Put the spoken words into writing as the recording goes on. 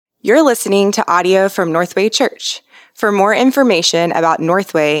You're listening to audio from Northway Church. For more information about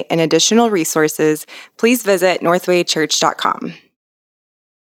Northway and additional resources, please visit northwaychurch.com.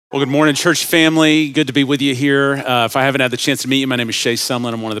 Well, good morning, church family. Good to be with you here. If I haven't had the chance to meet you, my name is Shay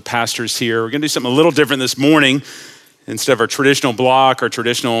Sumlin. I'm one of the pastors here. We're going to do something a little different this morning. Instead of our traditional block, our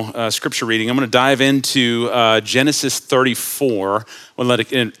traditional scripture reading, I'm going to dive into Genesis 34.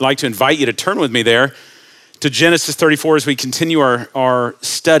 I'd like to invite you to turn with me there to Genesis 34 as we continue our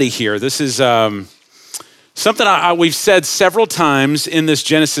study here. This is something we've said several times in this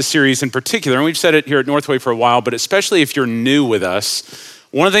Genesis series in particular, and we've said it here at Northway for a while, but especially if you're new with us,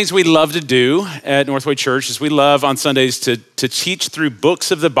 one of the things we love to do at Northway Church is we love on Sundays to teach through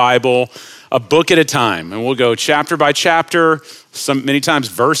books of the Bible, a book at a time. And we'll go chapter by chapter, many times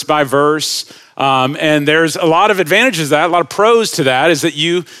verse by verse. And there's a lot of advantages to that, a lot of pros to that, is that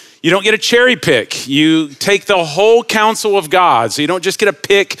you don't get a cherry pick. You take the whole counsel of God. So you don't just get to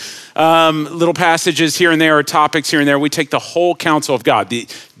pick little passages here and there or topics here and there. We take the whole counsel of God. The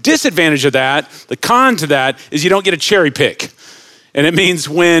disadvantage of that, the con to that, is you don't get a cherry pick. And it means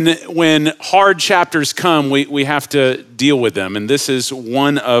when hard chapters come, we have to deal with them. And this is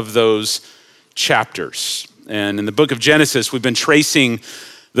one of those chapters. And in the book of Genesis, we've been tracing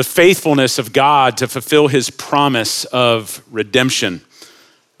the faithfulness of God to fulfill his promise of redemption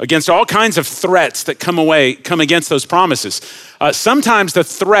against all kinds of threats that come against those promises. Sometimes the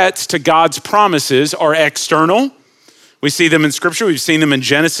threats to God's promises are external. We see them in Scripture. We've seen them in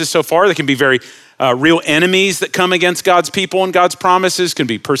Genesis so far. They can be very real enemies that come against God's people and God's promises. Can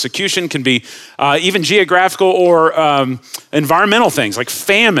be persecution, can be even geographical or environmental things like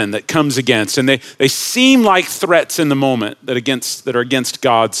famine that comes against. And they seem like threats in the moment that are against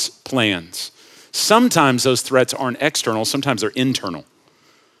God's plans. Sometimes those threats aren't external. Sometimes they're internal.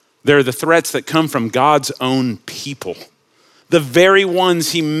 They're the threats that come from God's own people. The very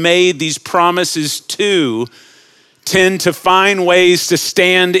ones he made these promises to tend to find ways to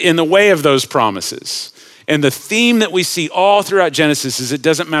stand in the way of those promises. And the theme that we see all throughout Genesis is it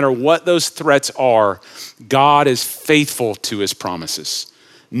doesn't matter what those threats are, God is faithful to his promises.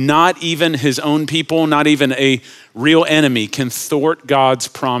 Not even his own people, not even a real enemy can thwart God's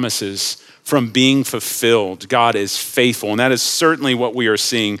promises from being fulfilled. God is faithful. And that is certainly what we are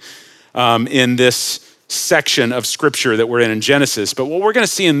seeing in this section of scripture that we're in Genesis. But what we're going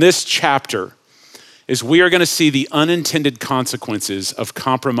to see in this chapter is we are going to see the unintended consequences of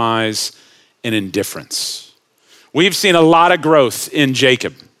compromise and indifference. We've seen a lot of growth in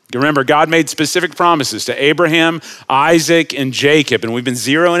Jacob. Remember, God made specific promises to Abraham, Isaac, and Jacob, and we've been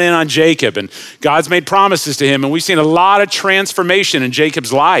zeroing in on Jacob, and God's made promises to him, and we've seen a lot of transformation in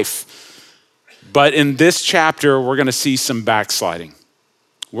Jacob's life. But in this chapter, we're going to see some backsliding.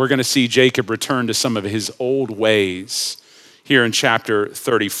 We're going to see Jacob return to some of his old ways here in chapter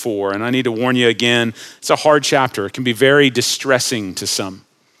 34. And I need to warn you again, it's a hard chapter. It can be very distressing to some.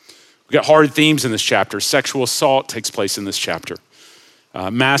 We've got hard themes in this chapter. Sexual assault takes place in this chapter.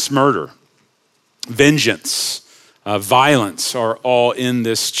 Mass murder, vengeance, violence are all in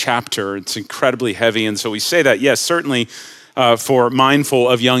this chapter. It's incredibly heavy. And so we say that, yes, certainly for mindful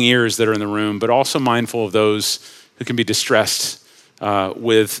of young ears that are in the room, but also mindful of those who can be distressed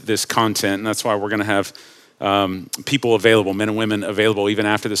with this content. And that's why we're going to have people available, men and women available even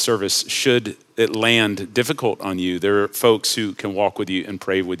after the service, should it land difficult on you. There are folks who can walk with you and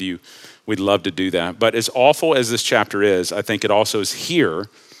pray with you. We'd love to do that. But as awful as this chapter is, I think it also is here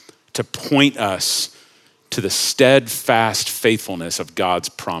to point us to the steadfast faithfulness of God's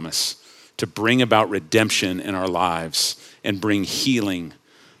promise to bring about redemption in our lives and bring healing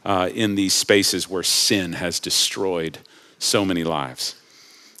in these spaces where sin has destroyed so many lives.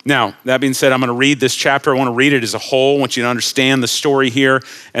 Now, that being said, I'm going to read this chapter. I want to read it as a whole. I want you to understand the story here,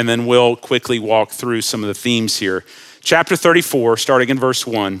 and then we'll quickly walk through some of the themes here. Chapter 34, starting in verse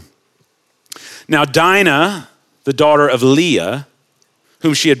 1. Now, Dinah, the daughter of Leah,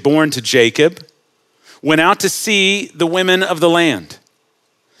 whom she had borne to Jacob, went out to see the women of the land.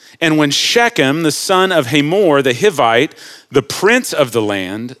 And when Shechem, the son of Hamor, the Hivite, the prince of the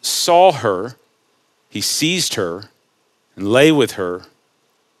land, saw her, he seized her and lay with her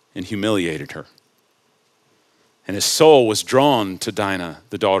and humiliated her. And his soul was drawn to Dinah,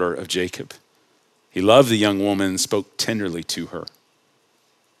 the daughter of Jacob. He loved the young woman and spoke tenderly to her.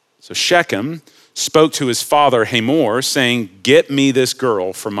 So Shechem spoke to his father Hamor, saying, "Get me this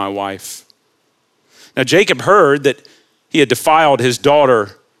girl for my wife." Now Jacob heard that he had defiled his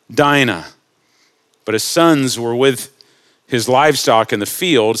daughter Dinah, but his sons were with his livestock in the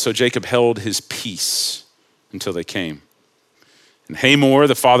field, so Jacob held his peace until they came. And Hamor,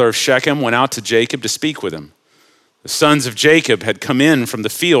 the father of Shechem, went out to Jacob to speak with him. The sons of Jacob had come in from the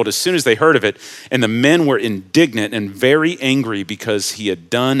field as soon as they heard of it, and the men were indignant and very angry because he had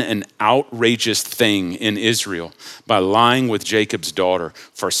done an outrageous thing in Israel by lying with Jacob's daughter,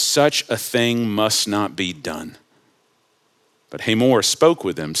 for such a thing must not be done. But Hamor spoke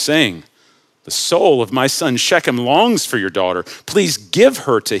with them, saying, "The soul of my son Shechem longs for your daughter. Please give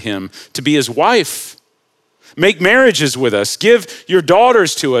her to him to be his wife. Make marriages with us. Give your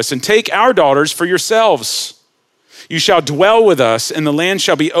daughters to us and take our daughters for yourselves. You shall dwell with us, and the land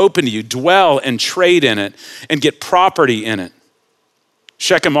shall be open to you. Dwell and trade in it, and get property in it."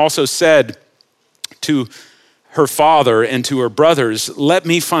 Shechem also said to her father and to her brothers, "Let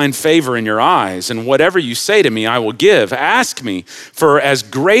me find favor in your eyes, and whatever you say to me, I will give. Ask me for as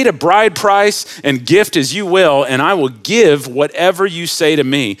great a bride price and gift as you will, and I will give whatever you say to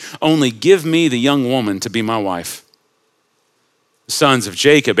me. Only give me the young woman to be my wife." The sons of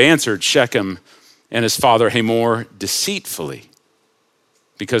Jacob answered Shechem and his father Hamor deceitfully,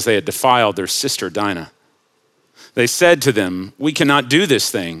 because they had defiled their sister Dinah. They said to them, "We cannot do this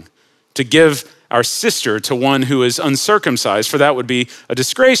thing, to give our sister to one who is uncircumcised, for that would be a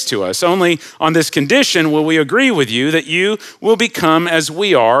disgrace to us. Only on this condition will we agree with you that you will become as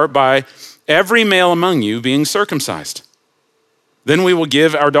we are by every male among you being circumcised. Then we will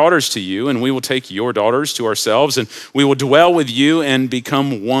give our daughters to you, and we will take your daughters to ourselves, and we will dwell with you and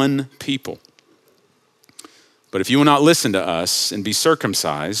become one people. But if you will not listen to us and be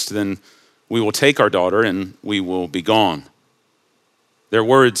circumcised, then we will take our daughter and we will be gone." Their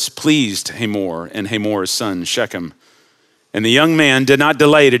words pleased Hamor and Hamor's son Shechem. And the young man did not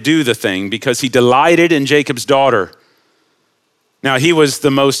delay to do the thing because he delighted in Jacob's daughter. Now he was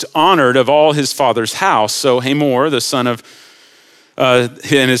the most honored of all his father's house. So Hamor, the son of and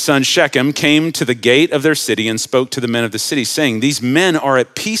his son Shechem came to the gate of their city and spoke to the men of the city, saying, "These men are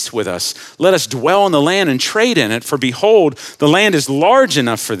at peace with us. Let us dwell in the land and trade in it, for behold, the land is large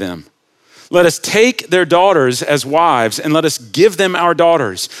enough for them. Let us take their daughters as wives, and let us give them our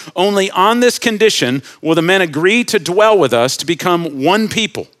daughters. Only on this condition will the men agree to dwell with us, to become one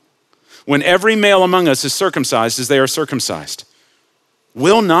people, when every male among us is circumcised as they are circumcised.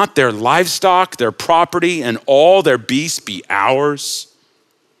 Will not their livestock, their property, and all their beasts be ours?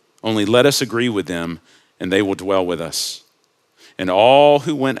 Only let us agree with them, and they will dwell with us." And all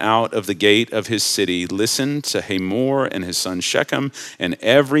who went out of the gate of his city listened to Hamor and his son Shechem, and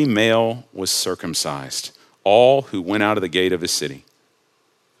every male was circumcised, all who went out of the gate of his city.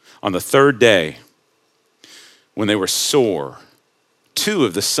 On the third day, when they were sore, two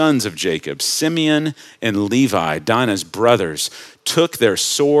of the sons of Jacob, Simeon and Levi, Dinah's brothers, took their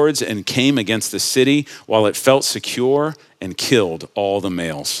swords and came against the city while it felt secure and killed all the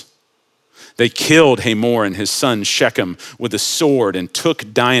males. They killed Hamor and his son Shechem with a sword and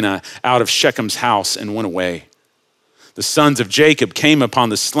took Dinah out of Shechem's house and went away. The sons of Jacob came upon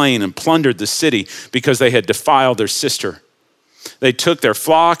the slain and plundered the city because they had defiled their sister. They took their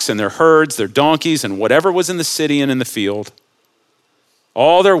flocks and their herds, their donkeys, and whatever was in the city and in the field.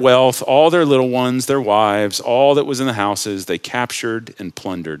 All their wealth, all their little ones, their wives, all that was in the houses, they captured and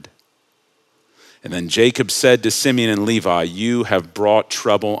plundered. And then Jacob said to Simeon and Levi, "You have brought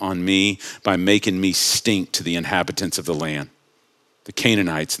trouble on me by making me stink to the inhabitants of the land, the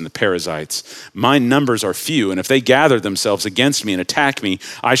Canaanites and the Perizzites. My numbers are few, and if they gather themselves against me and attack me,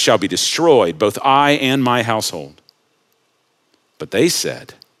 I shall be destroyed, both I and my household." But they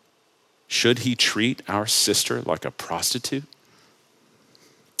said, "Should he treat our sister like a prostitute?"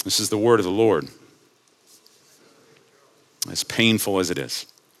 This is the word of the Lord, as painful as it is.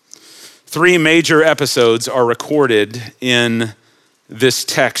 3 major episodes are recorded in this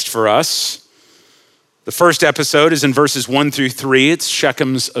text for us. The first episode is in verses 1 through 3. It's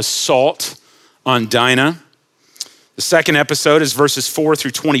Shechem's assault on Dinah. The second episode is verses 4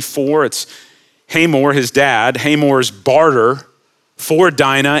 through 24. It's Hamor, his dad, Hamor's barter for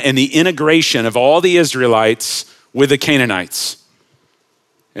Dinah and the integration of all the Israelites with the Canaanites.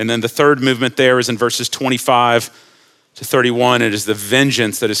 And then the third movement there is in verses 25 to 31. It is the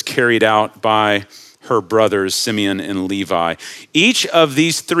vengeance that is carried out by her brothers, Simeon and Levi. Each of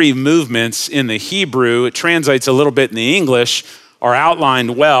these 3 movements in the Hebrew, it translates a little bit in the English, are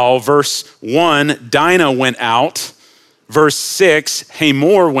outlined well. Verse 1, Dinah went out. Verse 6,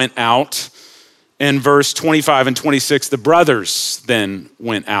 Hamor went out. And verse 25 and 26, the brothers then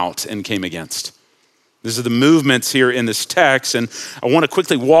went out and came against. These are the movements here in this text, and I want to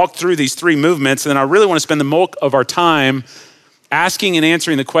quickly walk through these 3 movements, and then I really want to spend the bulk of our time asking and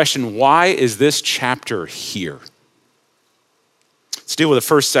answering the question, why is this chapter here? Let's deal with the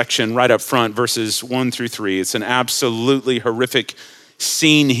first section right up front, verses 1 through 3. It's an absolutely horrific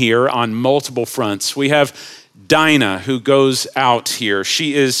scene here on multiple fronts. We have Dinah who goes out here.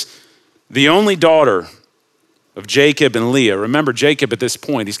 She is the only daughter of Jacob and Leah. Remember, Jacob at this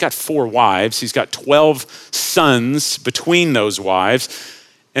point, he's got 4 wives. He's got 12 sons between those wives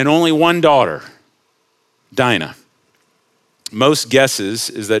and only one daughter, Dinah. Most guesses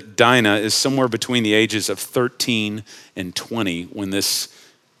is that Dinah is somewhere between the ages of 13 and 20 when this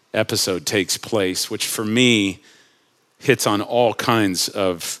episode takes place, which for me hits on all kinds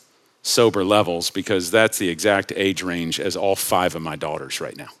of sober levels because that's the exact age range as all 5 of my daughters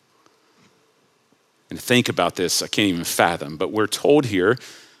right now. And to think about this, I can't even fathom, but we're told here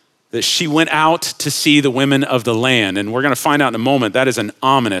that she went out to see the women of the land. And we're going to find out in a moment that is an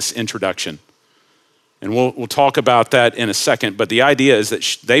ominous introduction. And we'll talk about that in a second. But the idea is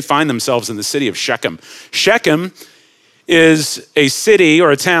that they find themselves in the city of Shechem. Shechem is a city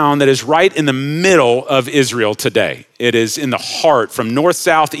or a town that is right in the middle of Israel today. It is in the heart, from north,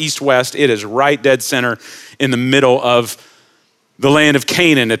 south, east, west. It is right dead center in the middle of the land of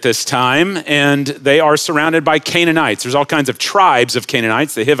Canaan at this time, and they are surrounded by Canaanites. There's all kinds of tribes of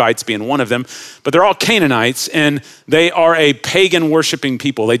Canaanites, the Hivites being one of them, but they're all Canaanites, and they are a pagan worshiping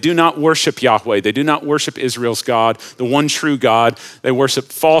people. They do not worship Yahweh. They do not worship Israel's God, the one true God. They worship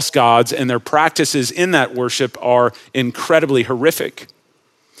false gods, and their practices in that worship are incredibly horrific.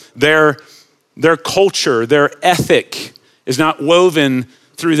 Their culture, their ethic is not woven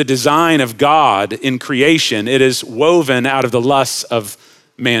through the design of God in creation. It is woven out of the lusts of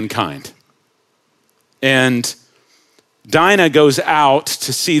mankind. And Dinah goes out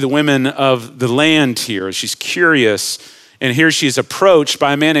to see the women of the land here. She's curious, and here she's approached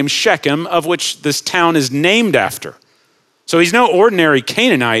by a man named Shechem, of which this town is named after. So he's no ordinary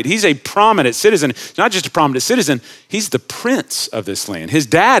Canaanite. He's a prominent citizen. Not just a prominent citizen, he's the prince of this land. His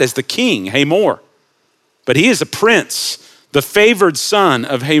dad is the king, Hamor, but he is a prince, the favored son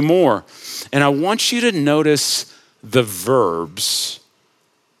of Hamor. And I want you to notice the verbs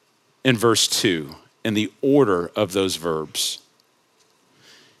in verse 2 and the order of those verbs.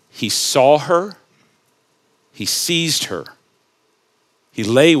 He saw her, he seized her, he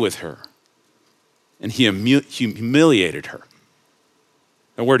lay with her, and he humiliated her.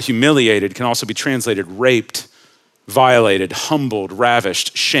 The word humiliated can also be translated raped, violated, humbled,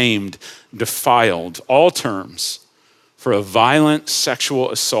 ravished, shamed, defiled, all terms for a violent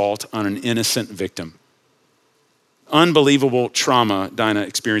sexual assault on an innocent victim. Unbelievable trauma Dinah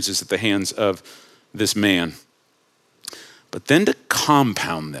experiences at the hands of this man. But then to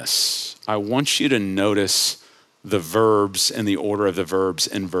compound this, I want you to notice the verbs and the order of the verbs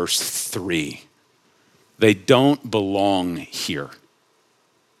in verse 3. They don't belong here.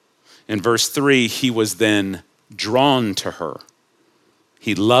 In verse 3, he was then drawn to her.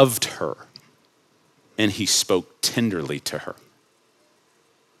 He loved her. And he spoke tenderly to her.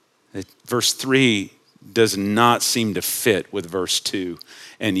 Verse 3 does not seem to fit with verse 2.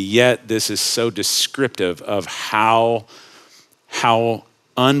 And yet this is so descriptive of how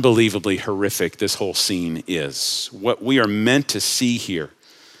unbelievably horrific this whole scene is. What we are meant to see here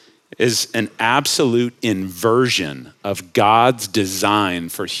is an absolute inversion of God's design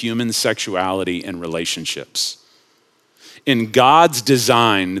for human sexuality and relationships. In God's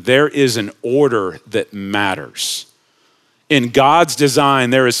design, there is an order that matters. In God's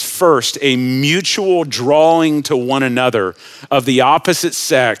design, there is first a mutual drawing to one another of the opposite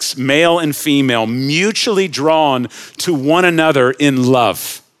sex, male and female, mutually drawn to one another in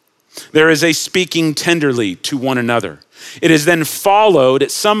love. There is a speaking tenderly to one another. It is then followed at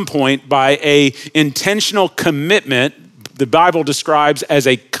some point by an intentional commitment the Bible describes as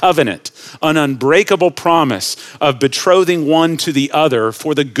a covenant, an unbreakable promise of betrothing one to the other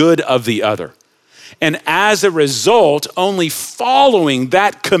for the good of the other. And as a result, only following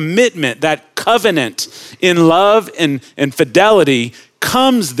that commitment, that covenant in love and fidelity,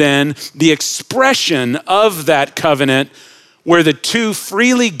 comes then the expression of that covenant where the two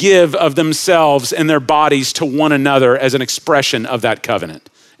freely give of themselves and their bodies to one another as an expression of that covenant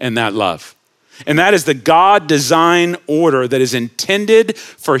and that love. And that is the God design order that is intended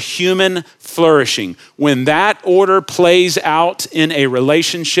for human flourishing. When that order plays out in a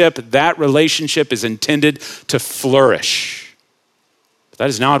relationship, that relationship is intended to flourish. But that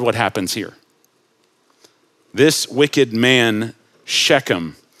is not what happens here. This wicked man,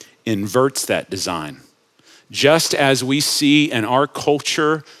 Shechem, inverts that design. Just as we see in our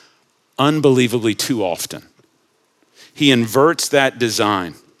culture unbelievably too often. He inverts that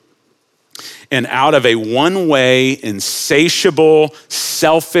design. And out of a one-way, insatiable,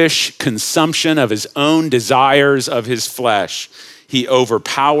 selfish consumption of his own desires of his flesh, he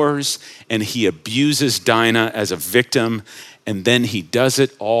overpowers and he abuses Dinah as a victim And then he does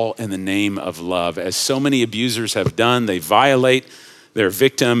it all in the name of love. As so many abusers have done, they violate their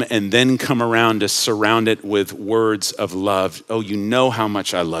victim and then come around to surround it with words of love. Oh, you know how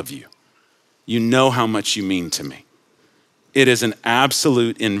much I love you. You know how much you mean to me. It is an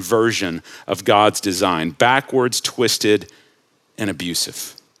absolute inversion of God's design, backwards, twisted, and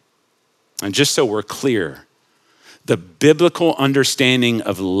abusive. And just so we're clear, the biblical understanding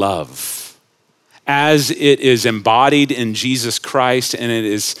of love, as it is embodied in Jesus Christ and it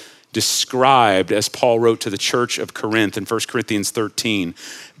is described, as Paul wrote to the church of Corinth in 1 Corinthians 13,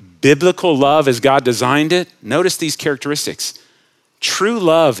 biblical love as God designed it, notice these characteristics. True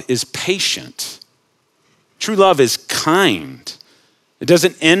love is patient. True love is kind. It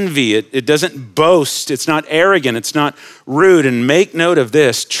doesn't envy, it doesn't boast, it's not arrogant, it's not rude. And make note of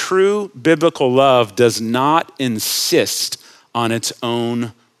this, true biblical love does not insist on its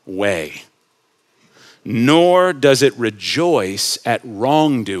own way, nor does it rejoice at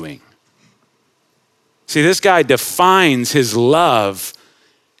wrongdoing. See, this guy defines his love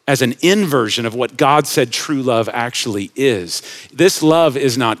as an inversion of what God said true love actually is. This love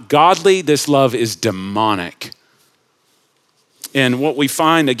is not godly, this love is demonic. And what we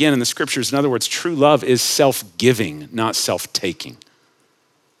find again in the scriptures, in other words, true love is self-giving, not self-taking.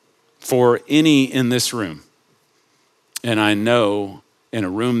 For any in this room, and I know in a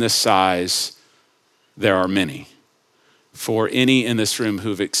room this size, there are many. For any in this room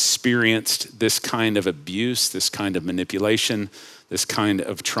who've experienced this kind of abuse, this kind of manipulation, this kind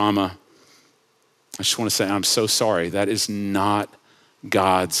of trauma, I just want to say, I'm so sorry. That is not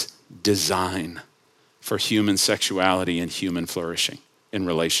God's design for human sexuality and human flourishing in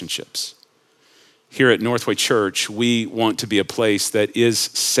relationships. Here at Northway Church, we want to be a place that is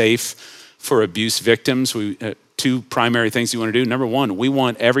safe for abuse victims. Two primary things we want to do. Number one, we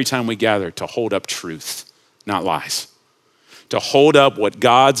want every time we gather to hold up truth, not lies. To hold up what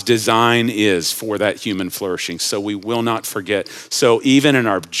God's design is for that human flourishing, so we will not forget. So even in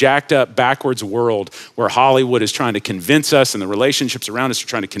our jacked up, backwards world where Hollywood is trying to convince us and the relationships around us are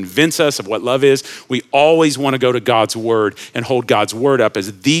trying to convince us of what love is, we always want to go to God's word and hold God's word up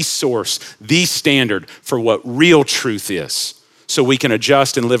as the source, the standard for what real truth is, so we can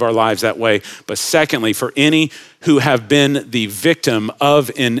adjust and live our lives that way. But secondly, for any who have been the victim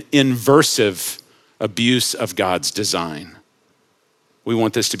of an inversive abuse of God's design, we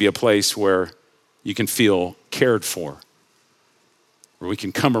want this to be a place where you can feel cared for, where we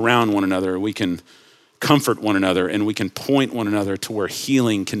can come around one another, we can comfort one another, and we can point one another to where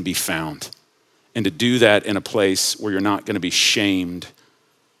healing can be found. And to do that in a place where you're not going to be shamed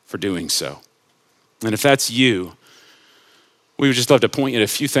for doing so. And if that's you, we would just love to point you to a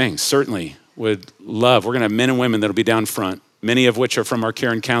few things. Certainly would love, we're going to have men and women that'll be down front, many of which are from our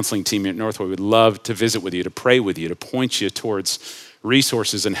care and counseling team at Northway. We'd love to visit with you, to pray with you, to point you towards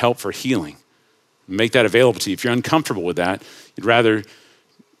resources and help for healing. Make that available to you. If you're uncomfortable with that, you'd rather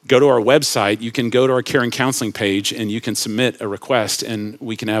go to our website, you can go to our care and counseling page and you can submit a request, and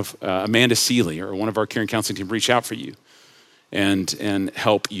we can have Amanda Seeley or one of our care and counseling team reach out for you and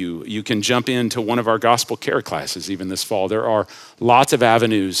help you. You can jump into one of our gospel care classes even this fall. There are lots of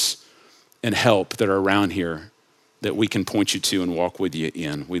avenues and help that are around here that we can point you to and walk with you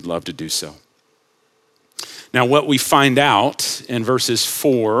in. We'd love to do so. Now, what we find out in verses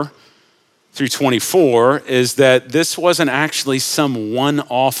 4 through 24 is that this wasn't actually some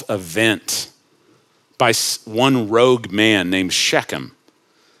one-off event by one rogue man named Shechem.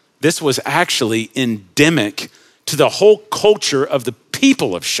 This was actually endemic to the whole culture of the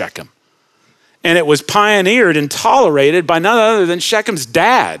people of Shechem. And it was pioneered and tolerated by none other than Shechem's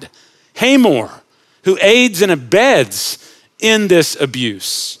dad, Hamor, who aids and abets in this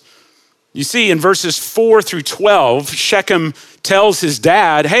abuse. You see, in verses 4 through 12, Shechem tells his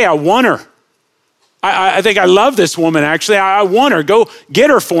dad, hey, I want her. I think I love this woman, actually. I want her. Go get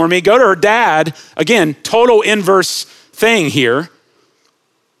her for me. Go to her dad. Again, total inverse thing here.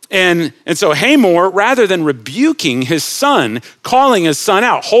 And so Hamor, rather than rebuking his son, calling his son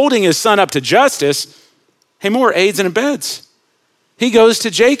out, holding his son up to justice, Hamor aids and abets. He goes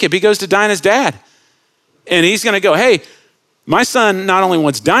to Jacob. He goes to Dinah's dad. And he's going to go, hey, my son not only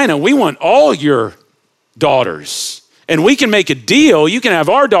wants Dinah, we want all your daughters. And we can make a deal. You can have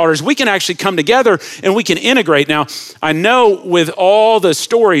our daughters. We can actually come together and we can integrate. Now, I know with all the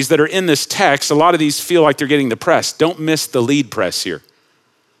stories that are in this text, a lot of these feel like they're getting the press. Don't miss the lead press here.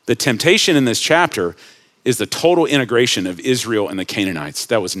 The temptation in this chapter is the total integration of Israel and the Canaanites.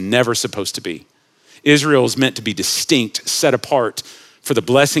 That was never supposed to be. Israel is meant to be distinct, set apart for the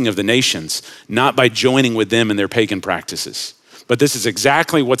blessing of the nations, not by joining with them in their pagan practices. But this is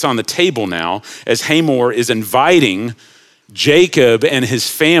exactly what's on the table now as Hamor is inviting Jacob and his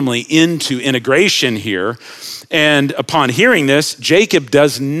family into integration here. And upon hearing this, Jacob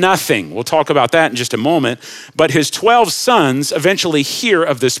does nothing. We'll talk about that in just a moment. But his 12 sons eventually hear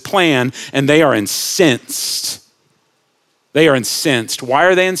of this plan, and they are incensed. They are incensed. Why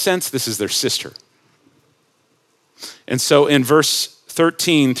are they incensed? This is their sister. And so in verse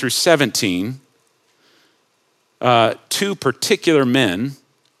 13 through 17, two particular men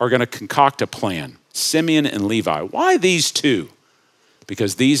are going to concoct a plan, Simeon and Levi. Why these two?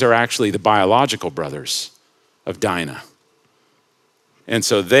 Because these are actually the biological brothers of Dinah. And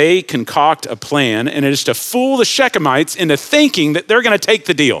so they concoct a plan, and it is to fool the Shechemites into thinking that they're going to take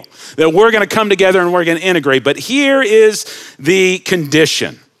the deal, that we're going to come together and we're going to integrate. But here is the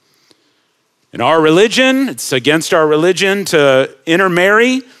condition. In our religion, it's against our religion to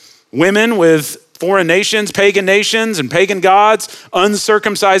intermarry women with foreign nations, pagan nations, and pagan gods,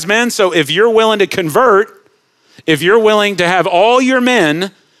 uncircumcised men. So if you're willing to convert, if you're willing to have all your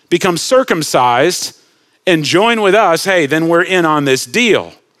men become circumcised and join with us, hey, then we're in on this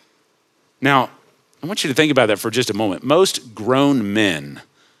deal. Now, I want you to think about that for just a moment. Most grown men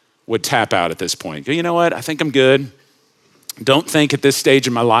would tap out at this point. You know what? I think I'm good. Don't think at this stage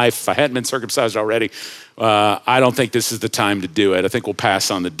in my life, if I hadn't been circumcised already, I don't think this is the time to do it. I think we'll pass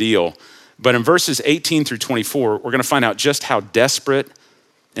on the deal. But in verses 18 through 24, we're going to find out just how desperate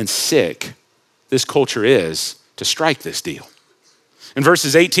and sick this culture is to strike this deal. In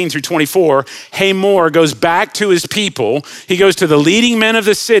verses 18 through 24, Hamor goes back to his people. He goes to the leading men of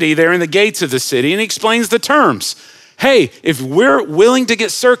the city. They're in the gates of the city, and he explains the terms. Hey, if we're willing to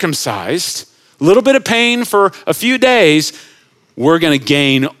get circumcised, a little bit of pain for a few days, we're going to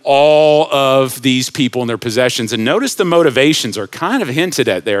gain all of these people and their possessions. And notice the motivations are kind of hinted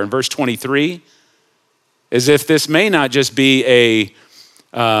at there in verse 23, as if this may not just be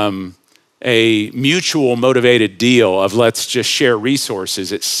a mutual motivated deal of let's just share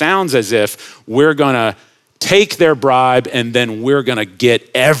resources. It sounds as if we're going to take their bribe and then we're going to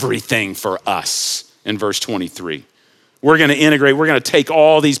get everything for us in verse 23. We're going to integrate. We're going to take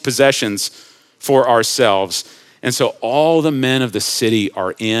all these possessions for ourselves. And so all the men of the city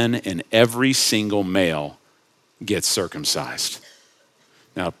are in, and every single male gets circumcised.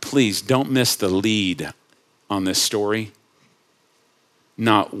 Now, please don't miss the lead on this story.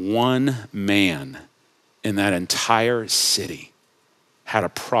 Not one man in that entire city had a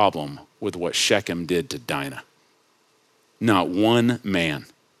problem with what Shechem did to Dinah. Not one man.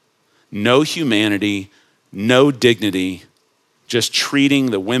 No humanity, no dignity, just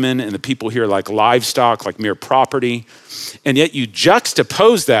treating the women and the people here like livestock, like mere property. And yet you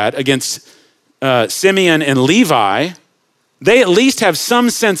juxtapose that against Simeon and Levi. They at least have some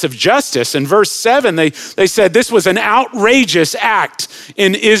sense of justice. In verse 7, they said this was an outrageous act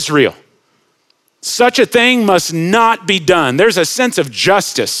in Israel. Such a thing must not be done. There's a sense of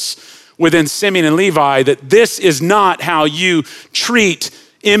justice within Simeon and Levi that this is not how you treat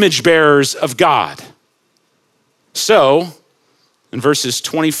image bearers of God. So, in verses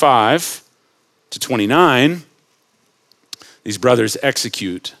 25 to 29, these brothers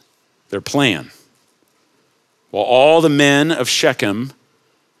execute their plan. While all the men of Shechem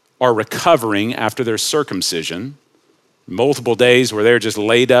are recovering after their circumcision, multiple days where they're just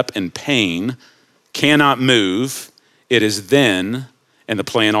laid up in pain, cannot move, it is then, and the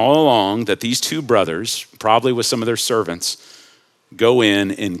plan all along, that these two brothers, probably with some of their servants, go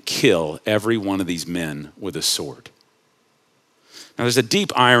in and kill every one of these men with a sword. Now, there's a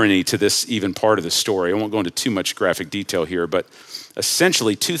deep irony to this even part of the story. I won't go into too much graphic detail here, but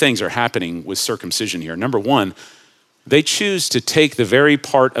essentially two things are happening with circumcision here. Number one, they choose to take the very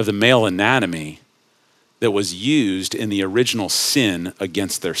part of the male anatomy that was used in the original sin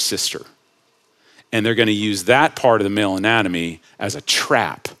against their sister. And they're going to use that part of the male anatomy as a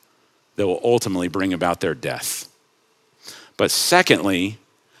trap that will ultimately bring about their death. But secondly,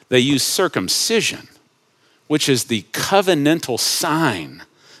 they use circumcision, which is the covenantal sign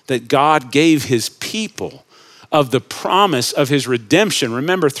that God gave his people of the promise of his redemption.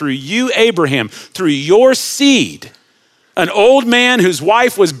 Remember, through you, Abraham, through your seed, an old man whose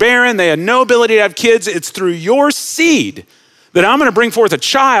wife was barren, they had no ability to have kids, it's through your seed that I'm gonna bring forth a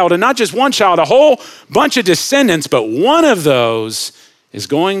child, and not just one child, a whole bunch of descendants, but one of those is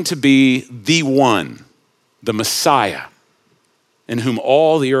going to be the one, the Messiah, in whom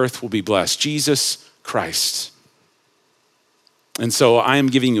all the earth will be blessed, Jesus Christ. And so I am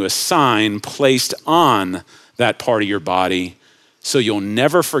giving you a sign placed on that part of your body so you'll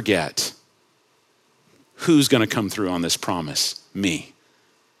never forget who's going to come through on this promise, me.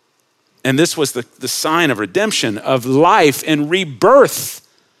 And this was the sign of redemption, of life and rebirth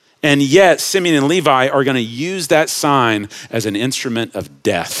And yet Simeon and Levi are going to use that sign as an instrument of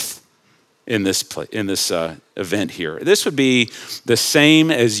death in this event here. This would be the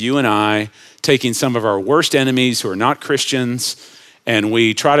same as you and I taking some of our worst enemies who are not Christians, and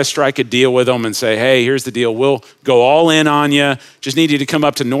we try to strike a deal with them and say, hey, here's the deal. We'll go all in on you. Just need you to come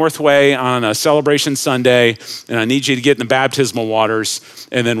up to Northway on a celebration Sunday, and I need you to get in the baptismal waters.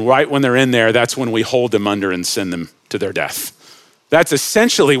 And then right when they're in there, that's when we hold them under and send them to their death. That's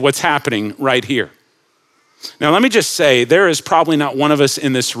essentially what's happening right here. Now, let me just say, there is probably not one of us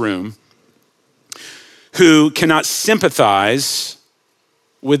in this room who cannot sympathize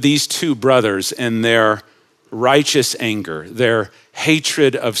with these two brothers and their righteous anger, their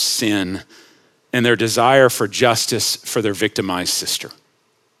hatred of sin, and their desire for justice for their victimized sister.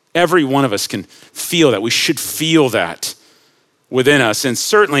 Every one of us can feel that. We should feel that within us. And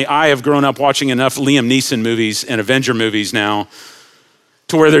certainly I have grown up watching enough Liam Neeson movies and Avenger movies now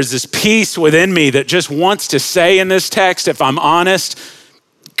to where there's this piece within me that just wants to say in this text, if I'm honest,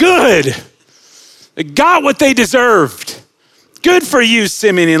 good. They got what they deserved. Good for you,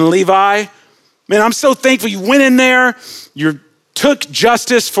 Simeon and Levi. Man, I'm so thankful you went in there. You took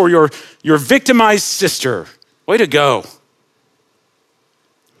justice for your victimized sister. Way to go.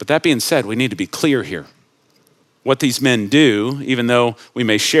 But that being said, we need to be clear here. What these men do, even though we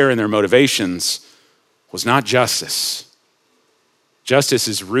may share in their motivations, was not justice. Justice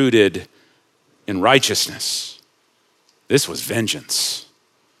is rooted in righteousness. This was vengeance.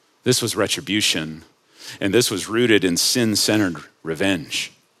 This was retribution. And this was rooted in sin-centered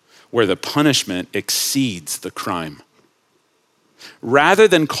revenge, where the punishment exceeds the crime. Rather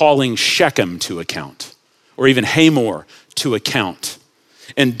than calling Shechem to account, or even Hamor to account,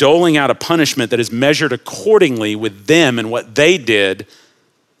 and doling out a punishment that is measured accordingly with them and what they did,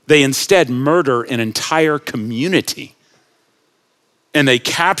 they instead murder an entire community. And they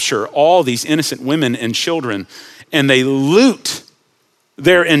capture all these innocent women and children, and they loot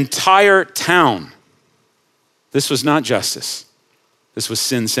their entire town. This was not justice. This was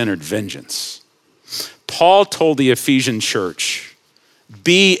sin-centered vengeance. Paul told the Ephesian church,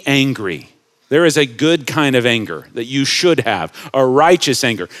 be angry. There is a good kind of anger that you should have, a righteous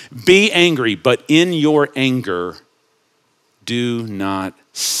anger. Be angry, but in your anger, do not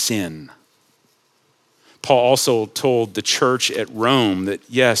sin. Paul also told the church at Rome that,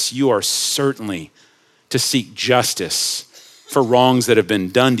 yes, you are certainly to seek justice for wrongs that have been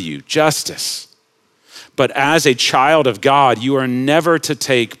done to you, justice. But as a child of God, you are never to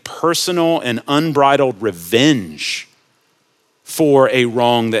take personal and unbridled revenge for a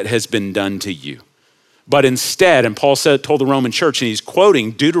wrong that has been done to you. But instead, and Paul told the Roman church, and he's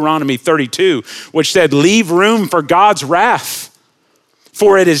quoting Deuteronomy 32, which said, leave room for God's wrath,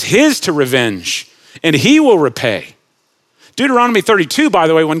 for it is his to revenge, and he will repay. Deuteronomy 32, by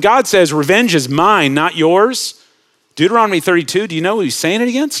the way, when God says revenge is mine, not yours, Deuteronomy 32, do you know who he's saying it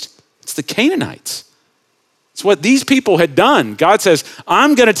against? It's the Canaanites. It's what these people had done. God says,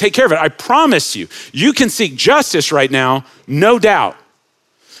 I'm going to take care of it. I promise you. You can seek justice right now, no doubt.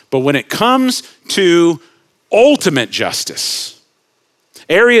 But when it comes to ultimate justice,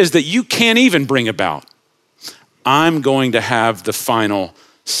 areas that you can't even bring about, I'm going to have the final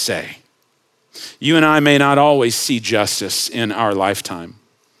say. You and I may not always see justice in our lifetime.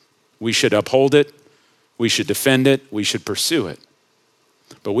 We should uphold it. We should defend it. We should pursue it.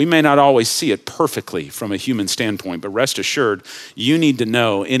 But we may not always see it perfectly from a human standpoint, but rest assured, you need to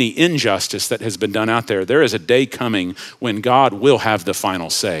know any injustice that has been done out there. There is a day coming when God will have the final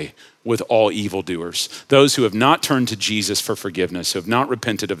say with all evildoers. Those who have not turned to Jesus for forgiveness, who have not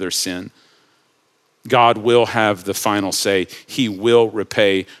repented of their sin, God will have the final say. He will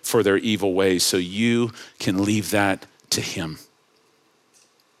repay for their evil ways, so you can leave that to him.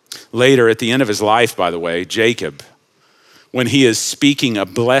 Later, at the end of his life, by the way, Jacob, when he is speaking a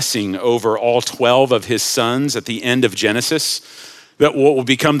blessing over all 12 of his sons at the end of Genesis, that what will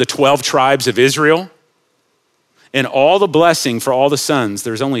become the 12 tribes of Israel, and all the blessing for all the sons,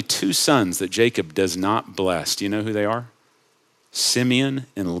 there's only 2 sons that Jacob does not bless. Do you know who they are? Simeon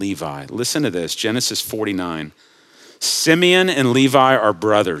and Levi. Listen to this, Genesis 49. Simeon and Levi are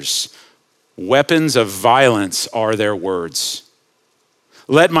brothers. Weapons of violence are their words.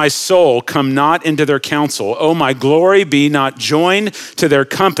 Let my soul come not into their counsel. O my glory, be not joined to their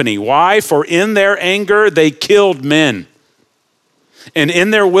company. Why? For in their anger they killed men. And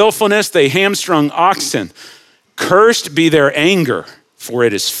in their willfulness they hamstrung oxen. Cursed be their anger, for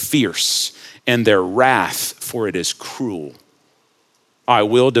it is fierce, and their wrath, for it is cruel. I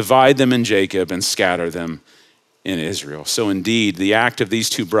will divide them in Jacob and scatter them in Israel. So indeed, the act of these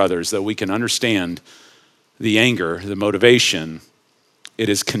 2 brothers, though we can understand the anger, the motivation, It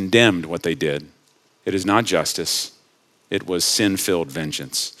is condemned what they did. It is not justice. It was sin-filled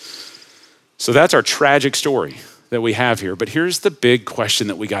vengeance. So that's our tragic story that we have here. But here's the big question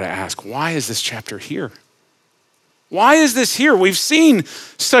that we got to ask. Why is this chapter here? Why is this here? We've seen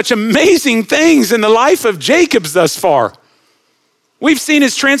such amazing things in the life of Jacob thus far. We've seen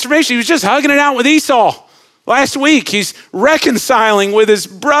his transformation. He was just hugging it out with Esau. Last week, he's reconciling with his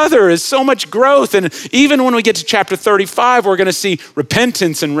brother. There's so much growth. And even when we get to chapter 35, we're going to see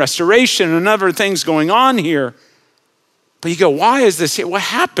repentance and restoration and other things going on here. But you go, why is this here? What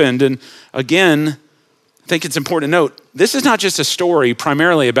happened? And again, I think it's important to note, this is not just a story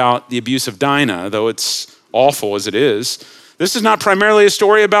primarily about the abuse of Dinah, though it's awful as it is. This is not primarily a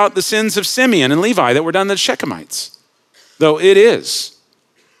story about the sins of Simeon and Levi that were done to the Shechemites, though it is.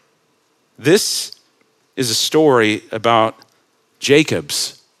 This is a story about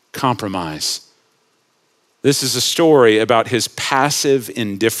Jacob's compromise. This is a story about his passive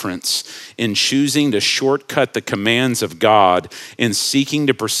indifference in choosing to shortcut the commands of God in seeking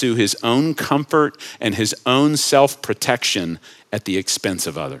to pursue his own comfort and his own self-protection at the expense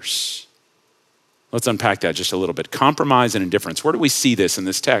of others. Let's unpack that just a little bit. Compromise and indifference. Where do we see this in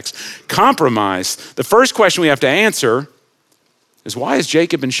this text? Compromise, the first question we have to answer is, why is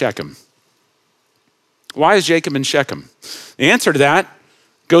Jacob in Shechem? Why is Jacob in Shechem? The answer to that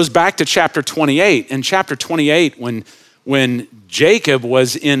goes back to chapter 28. In chapter 28, when Jacob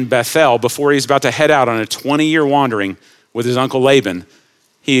was in Bethel, before he's about to head out on a 20-year wandering with his uncle Laban,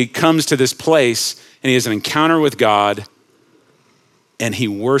 he comes to this place and he has an encounter with God and he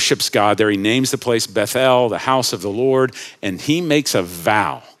worships God there. He names the place Bethel, the house of the Lord, and he makes a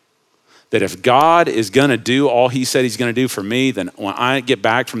vow that if God is gonna do all he said he's gonna do for me, then when I get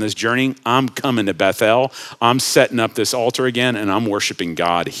back from this journey, I'm coming to Bethel, I'm setting up this altar again, and I'm worshiping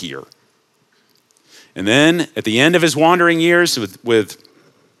God here. And then at the end of his wandering years with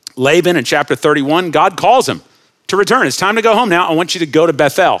Laban in chapter 31, God calls him to return. It's time to go home now. I want you to go to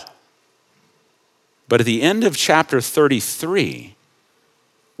Bethel. But at the end of chapter 33,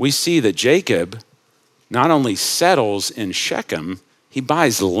 we see that Jacob not only settles in Shechem, he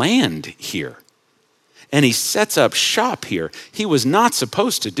buys land here and he sets up shop here. He was not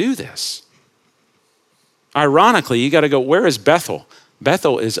supposed to do this. Ironically, you got to go, where is Bethel?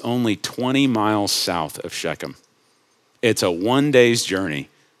 Bethel is only 20 miles south of Shechem. It's a 1 day's journey.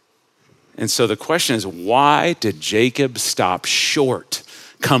 And so the question is, why did Jacob stop short,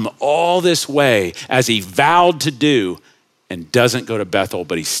 come all this way as he vowed to do, and doesn't go to Bethel,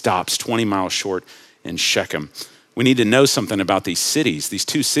 but he stops 20 miles short in Shechem? We need to know something about these cities. These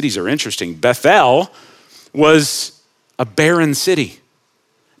two cities are interesting. Bethel was a barren city.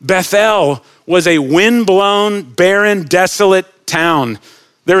 Bethel was a wind-blown, barren, desolate town.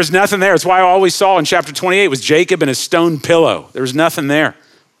 There was nothing there. It's why all we saw in chapter 28 was Jacob and his stone pillow. There was nothing there.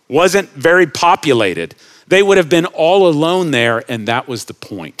 Wasn't very populated. They would have been all alone there, and that was the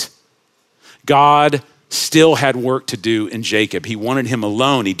point. God still had work to do in Jacob. He wanted him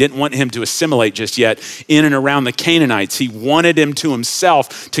alone. He didn't want him to assimilate just yet in and around the Canaanites. He wanted him to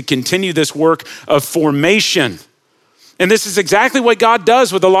himself to continue this work of formation. And this is exactly what God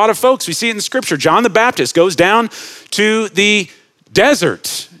does with a lot of folks. We see it in Scripture. John the Baptist goes down to the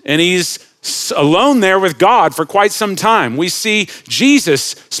desert and he's alone there with God for quite some time. We see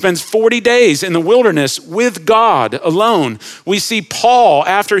Jesus spends 40 days in the wilderness with God alone. We see Paul,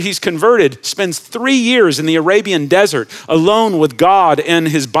 after he's converted, spends 3 years in the Arabian desert alone with God and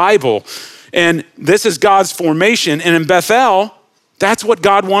his Bible. And this is God's formation. And in Bethel, that's what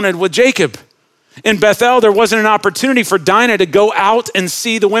God wanted with Jacob. In Bethel, there wasn't an opportunity for Dinah to go out and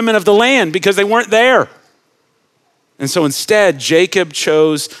see the women of the land because they weren't there. And so instead, Jacob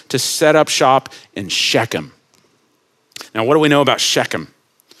chose to set up shop in Shechem. Now, what do we know about Shechem?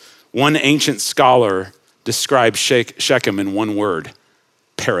 One ancient scholar described Shechem in one word: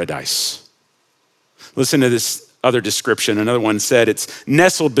 paradise. Listen to this other description. Another one said it's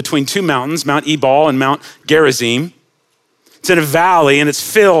nestled between two mountains, Mount Ebal and Mount Gerizim. It's in a valley and it's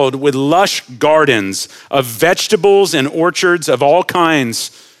filled with lush gardens of vegetables and orchards of all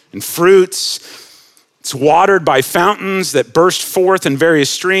kinds and fruits. It's watered by fountains that burst forth in various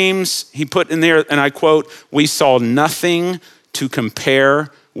streams. He put in there, and I quote, "We saw nothing to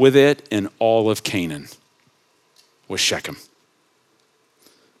compare with it in all of Canaan," was Shechem.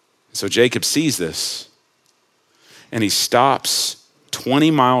 So Jacob sees this and he stops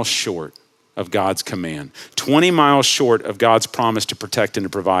 20 miles short of God's command, 20 miles short of God's promise to protect and to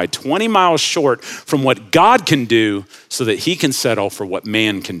provide, 20 miles short from what God can do so that he can settle for what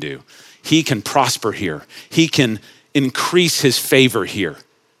man can do. He can prosper here. He can increase his favor here.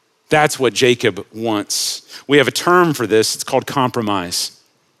 That's what Jacob wants. We have a term for this. It's called compromise.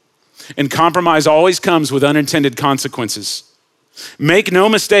 And compromise always comes with unintended consequences. Make no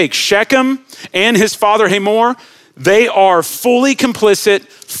mistake, Shechem and his father Hamor, they are fully complicit,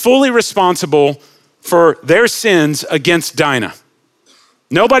 fully responsible for their sins against Dinah.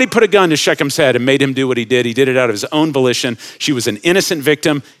 Nobody put a gun to Shechem's head and made him do what he did. He did it out of his own volition. She was an innocent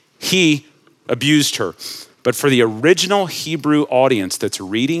victim. He abused her. But for the original Hebrew audience that's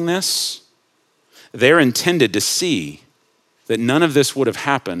reading this, they're intended to see that none of this would have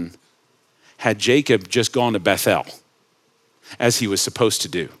happened had Jacob just gone to Bethel, as he was supposed to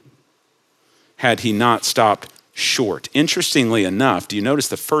do, had he not stopped short. Interestingly enough, do you notice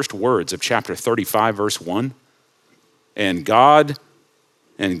the first words of chapter 35, verse 1? And God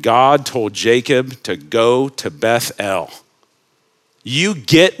told Jacob to go to Bethel. You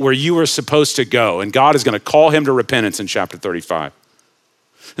get where you were supposed to go, and God is going to call him to repentance in chapter 35.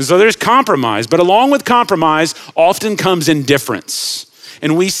 And so there's compromise, but along with compromise often comes indifference.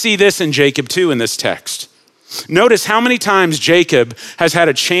 And we see this in Jacob too in this text. Notice how many times Jacob has had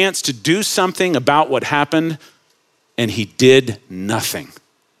a chance to do something about what happened, and he did nothing.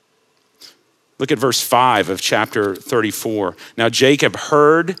 Look at verse 5 of chapter 34. Now Jacob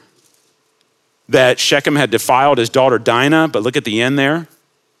heard that Shechem had defiled his daughter Dinah, but look at the end there.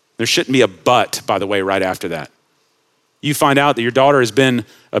 There shouldn't be a but, by the way, right after that. You find out that your daughter has been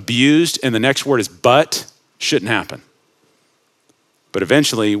abused, and the next word is but, shouldn't happen. But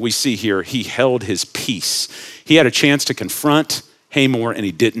eventually we see here, he held his peace. He had a chance to confront Hamor, and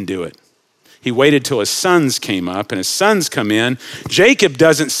he didn't do it. He waited till his sons came up, and his sons come in. Jacob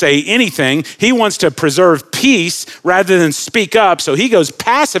doesn't say anything. He wants to preserve peace rather than speak up, so he goes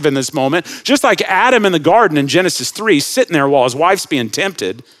passive in this moment, just like Adam in the garden in Genesis 3, sitting there while his wife's being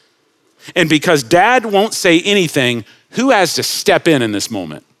tempted. And because dad won't say anything, who has to step in this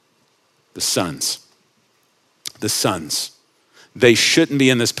moment? The sons. The sons. They shouldn't be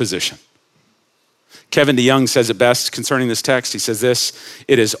in this position. Kevin DeYoung says it best concerning this text. He says this,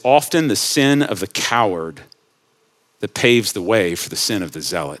 it is often the sin of the coward that paves the way for the sin of the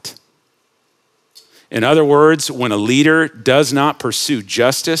zealot. In other words, when a leader does not pursue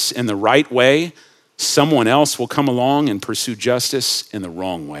justice in the right way, someone else will come along and pursue justice in the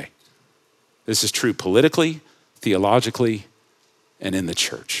wrong way. This is true politically, theologically, and in the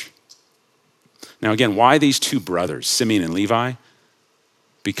church. Now again, why these two brothers, Simeon and Levi?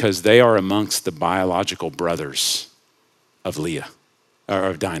 Because they are amongst the biological brothers of Leah, or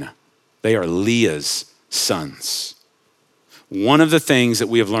of Dinah. They are Leah's sons. One of the things that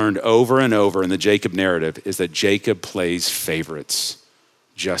we have learned over and over in the Jacob narrative is that Jacob plays favorites,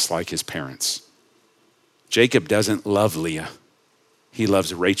 just like his parents. Jacob doesn't love Leah. He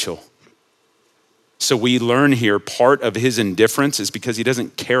loves Rachel. So we learn here part of his indifference is because he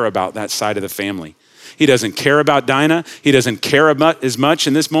doesn't care about that side of the family. He doesn't care about Dinah. He doesn't care about as much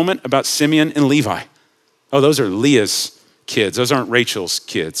in this moment about Simeon and Levi. Oh, those are Leah's kids. Those aren't Rachel's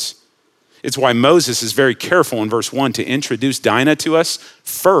kids. It's why Moses is very careful in verse 1 to introduce Dinah to us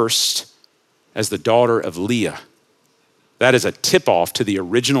first as the daughter of Leah. That is a tip-off to the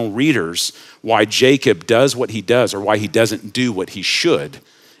original readers why Jacob does what he does or why he doesn't do what he should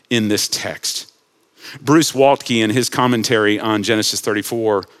in this text. Bruce Waltke, in his commentary on Genesis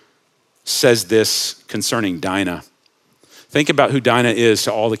 34, says this concerning Dinah. Think about who Dinah is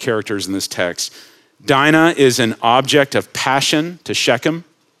to all the characters in this text. Dinah is an object of passion to Shechem.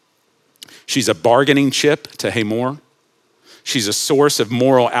 She's a bargaining chip to Hamor. She's a source of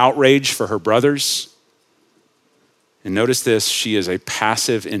moral outrage for her brothers. And notice this, she is a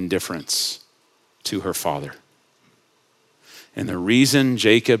passive indifference to her father. And the reason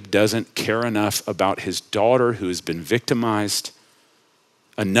Jacob doesn't care enough about his daughter who has been victimized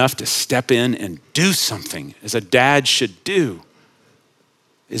enough to step in and do something as a dad should do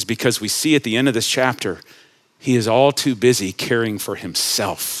is because we see at the end of this chapter, he is all too busy caring for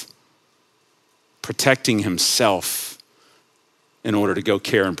himself, protecting himself in order to go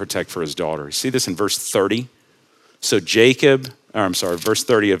care and protect for his daughter. You see this in verse 30. Verse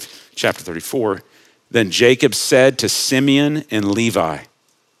 30 of chapter 34. Then Jacob said to Simeon and Levi,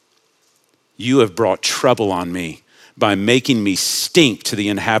 you have brought trouble on me by making me stink to the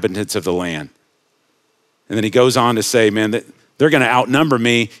inhabitants of the land. And then he goes on to say, man, they're going to outnumber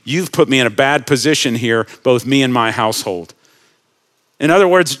me. You've put me in a bad position here, both me and my household. In other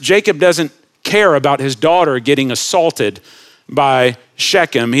words, Jacob doesn't care about his daughter getting assaulted by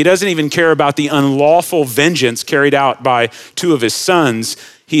Shechem. He doesn't even care about the unlawful vengeance carried out by two of his sons.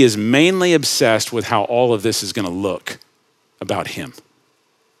 He is mainly obsessed with how all of this is going to look about him.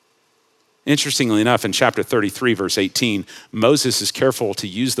 Interestingly enough, in chapter 33, verse 18, Moses is careful to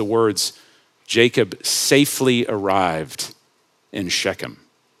use the words, Jacob safely arrived in Shechem.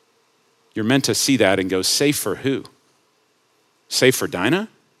 You're meant to see that and go, safe for who? Safe for Dinah?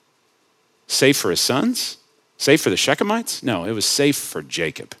 Safe for his sons? Safe for the Shechemites? No, it was safe for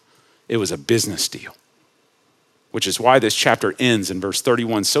Jacob. It was a business deal, which is why this chapter ends in verse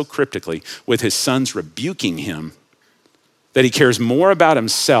 31 so cryptically with his sons rebuking him that he cares more about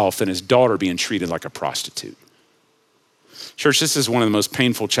himself than his daughter being treated like a prostitute. Church, this is one of the most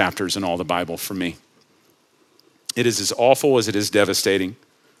painful chapters in all the Bible for me. It is as awful as it is devastating.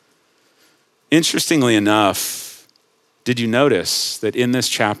 Interestingly enough, did you notice that in this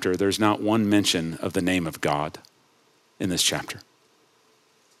chapter, there's not one mention of the name of God in this chapter?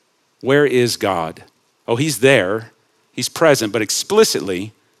 Where is God? Oh, he's there. He's present, but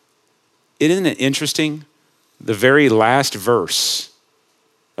explicitly, isn't it interesting? The very last verse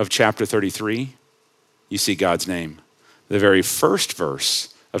of chapter 33, you see God's name. The very first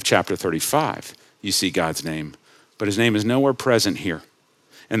verse of chapter 35, you see God's name, but his name is nowhere present here.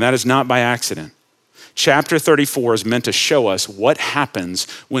 And that is not by accident. Chapter 34 is meant to show us what happens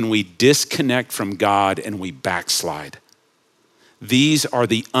when we disconnect from God and we backslide. These are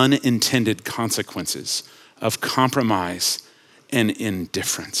the unintended consequences of compromise and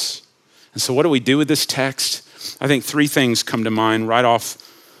indifference. And so what do we do with this text? I think three things come to mind right off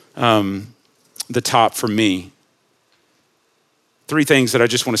the top for me. Three things that I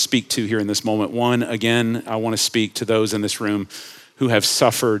just want to speak to here in this moment. One, again, I want to speak to those in this room who have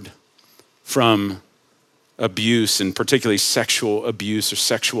suffered from abuse, and particularly sexual abuse or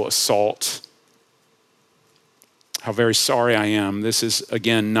sexual assault. How very sorry I am. This is,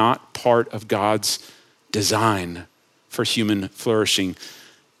 again, not part of God's design for human flourishing.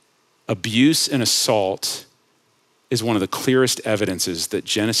 Abuse and assault is one of the clearest evidences that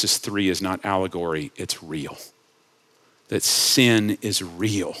Genesis 3 is not allegory, it's real. That sin is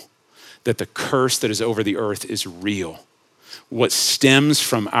real. That the curse that is over the earth is real. What stems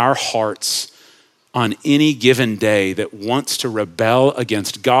from our hearts on any given day that wants to rebel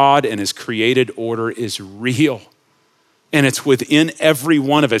against God and his created order is real. And it's within every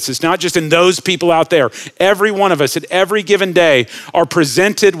one of us. It's not just in those people out there. Every one of us at every given day are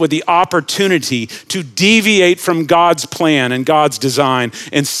presented with the opportunity to deviate from God's plan and God's design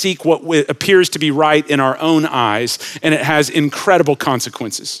and seek what appears to be right in our own eyes. And it has incredible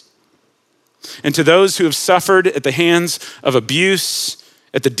consequences. And to those who have suffered at the hands of abuse,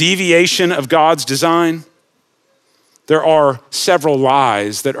 at the deviation of God's design, there are several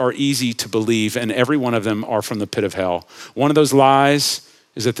lies that are easy to believe, and every one of them are from the pit of hell. One of those lies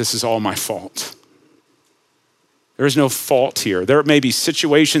is that this is all my fault. There is no fault here. There may be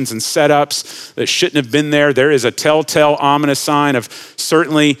situations and setups that shouldn't have been there. There is a telltale, ominous sign of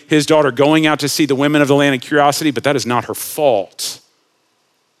certainly his daughter going out to see the women of the land of curiosity, but that is not her fault.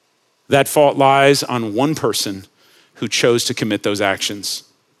 That fault lies on one person who chose to commit those actions.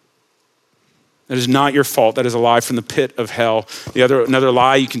 That is not your fault. That is a lie from the pit of hell. Another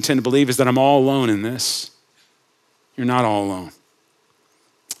lie you can tend to believe is that I'm all alone in this. You're not all alone.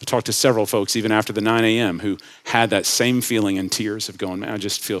 I talked to several folks even after the 9 a.m. who had that same feeling in tears of going, man, I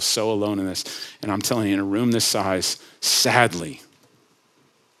just feel so alone in this. And I'm telling you, in a room this size, sadly,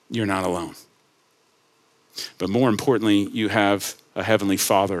 you're not alone. But more importantly, you have a heavenly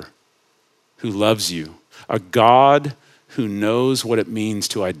Father who loves you, a God who knows what it means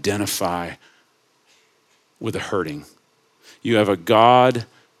to identify with the hurting. You have a God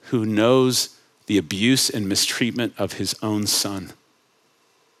who knows the abuse and mistreatment of his own son.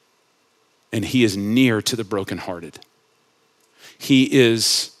 And he is near to the brokenhearted.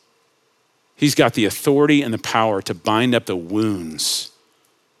 He's got the authority and the power to bind up the wounds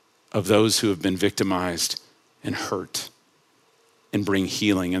of those who have been victimized and hurt and bring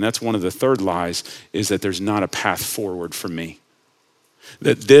healing. And that's one of the third lies, is that there's not a path forward for me.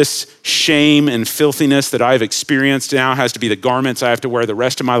 That this shame and filthiness that I've experienced now has to be the garments I have to wear the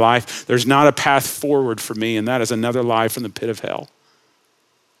rest of my life. There's not a path forward for me, and that is another lie from the pit of hell.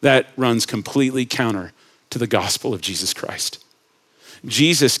 That runs completely counter to the gospel of Jesus Christ.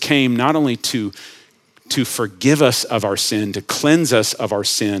 Jesus came not only to forgive us of our sin, to cleanse us of our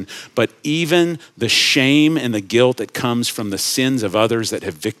sin, but even the shame and the guilt that comes from the sins of others that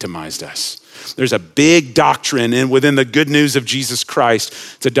have victimized us. There's a big doctrine within the good news of Jesus Christ.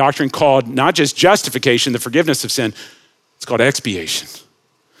 It's a doctrine called not just justification, the forgiveness of sin, it's called expiation.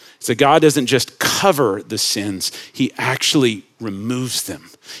 It's that God doesn't just cover the sins, he actually removes them.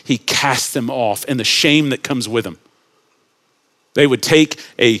 He casts them off and the shame that comes with them. They would take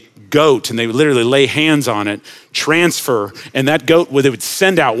a goat and they would literally lay hands on it, transfer, and that goat they would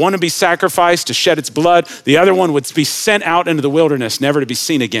send out. One would be sacrificed to shed its blood. The other one would be sent out into the wilderness, never to be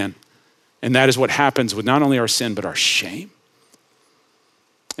seen again. And that is what happens with not only our sin, but our shame.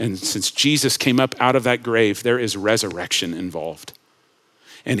 And since Jesus came up out of that grave, there is resurrection involved.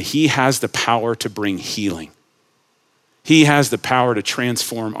 And he has the power to bring healing. He has the power to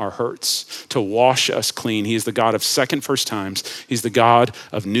transform our hurts, to wash us clean. He is the God of second first times. He's the God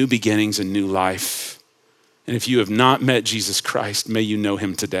of new beginnings and new life. And if you have not met Jesus Christ, may you know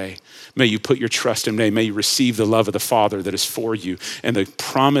him today. May you put your trust in him today. May you receive the love of the Father that is for you and the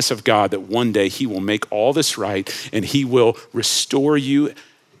promise of God that one day he will make all this right and he will restore you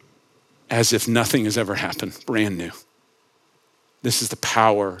as if nothing has ever happened, brand new. This is the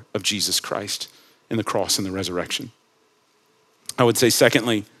power of Jesus Christ in the cross and the resurrection. I would say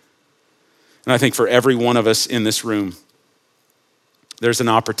secondly, and I think for every one of us in this room, there's an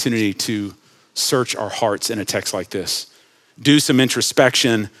opportunity to search our hearts in a text like this. Do some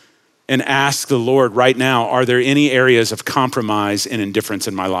introspection and ask the Lord right now, are there any areas of compromise and indifference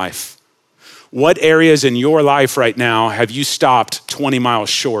in my life? What areas in your life right now have you stopped 20 miles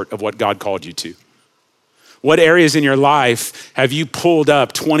short of what God called you to? What areas in your life have you pulled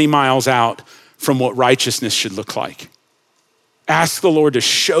up 20 miles out from what righteousness should look like? Ask the Lord to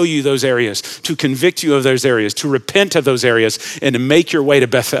show you those areas, to convict you of those areas, to repent of those areas, and to make your way to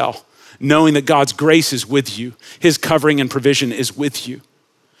Bethel, knowing that God's grace is with you. His covering and provision is with you.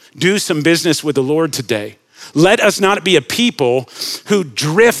 Do some business with the Lord today. Let us not be a people who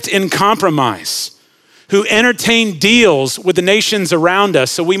drift in compromise, who entertain deals with the nations around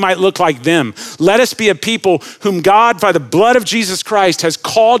us so we might look like them. Let us be a people whom God, by the blood of Jesus Christ, has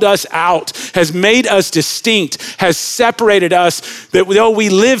called us out, has made us distinct, has separated us, that though we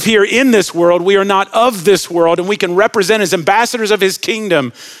live here in this world, we are not of this world, and we can represent as ambassadors of his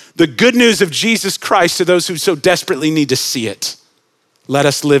kingdom the good news of Jesus Christ to those who so desperately need to see it. Let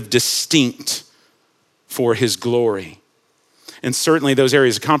us live distinct for his glory. And certainly those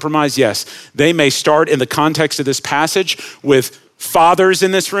areas of compromise, yes, they may start in the context of this passage with fathers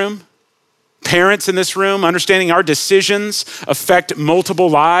in this room, parents in this room, understanding our decisions affect multiple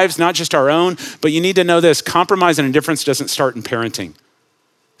lives, not just our own. But you need to know this, compromise and indifference doesn't start in parenting.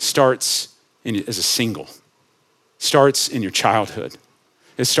 Starts as a single. Starts in your childhood.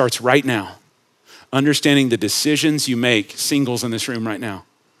 It starts right now. Understanding the decisions you make, singles in this room right now,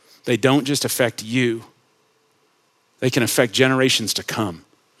 they don't just affect you. They can affect generations to come,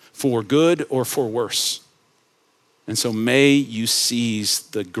 for good or for worse. And so may you seize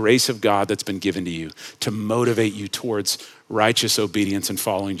the grace of God that's been given to you to motivate you towards righteous obedience and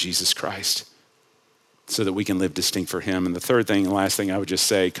following Jesus Christ so that we can live distinct for him. And the third thing and last thing I would just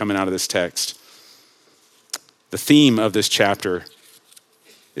say coming out of this text, the theme of this chapter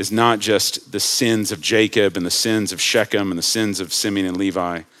is not just the sins of Jacob and the sins of Shechem and the sins of Simeon and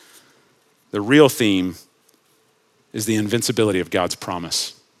Levi. The real theme is the invincibility of God's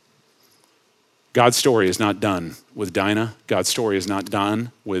promise. God's story is not done with Dinah. God's story is not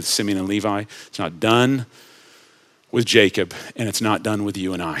done with Simeon and Levi. It's not done with Jacob, and it's not done with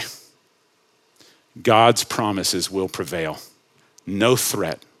you and I. God's promises will prevail. No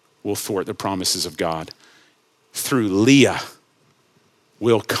threat will thwart the promises of God. Through Leah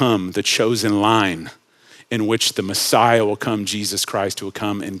will come the chosen line in which the Messiah will come, Jesus Christ, who will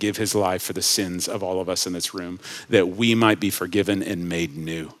come and give his life for the sins of all of us in this room, that we might be forgiven and made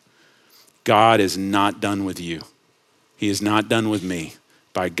new. God is not done with you. He is not done with me.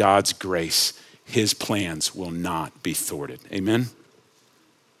 By God's grace, his plans will not be thwarted. Amen?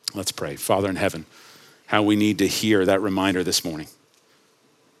 Let's pray. Father in heaven, how we need to hear that reminder this morning.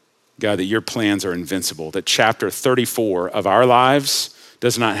 God, that your plans are invincible, that chapter 34 of our lives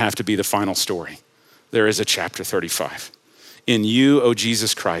does not have to be the final story. There is a chapter 35. In you, O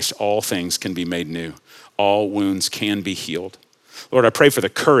Jesus Christ, all things can be made new. All wounds can be healed. Lord, I pray for the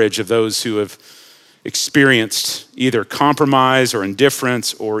courage of those who have experienced either compromise or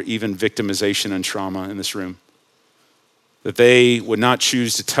indifference or even victimization and trauma in this room, that they would not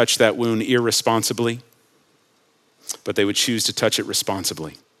choose to touch that wound irresponsibly, but they would choose to touch it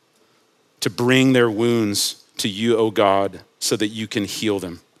responsibly, to bring their wounds to you, O God, so that you can heal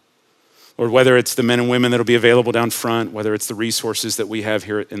them. Or whether it's the men and women that'll be available down front, whether it's the resources that we have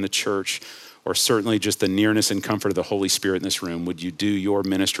here in the church, or certainly just the nearness and comfort of the Holy Spirit in this room, would you do your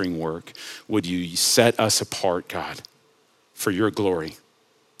ministering work? Would you set us apart, God, for your glory?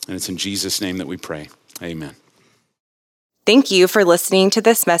 And it's in Jesus' name that we pray. Amen. Thank you for listening to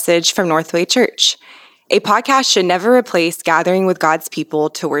this message from Northway Church. A podcast should never replace gathering with God's people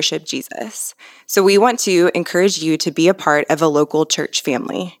to worship Jesus. So we want to encourage you to be a part of a local church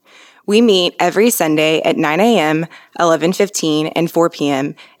family. We meet every Sunday at 9 a.m., 11:15, and 4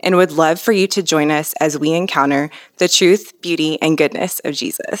 p.m., and would love for you to join us as we encounter the truth, beauty, and goodness of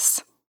Jesus.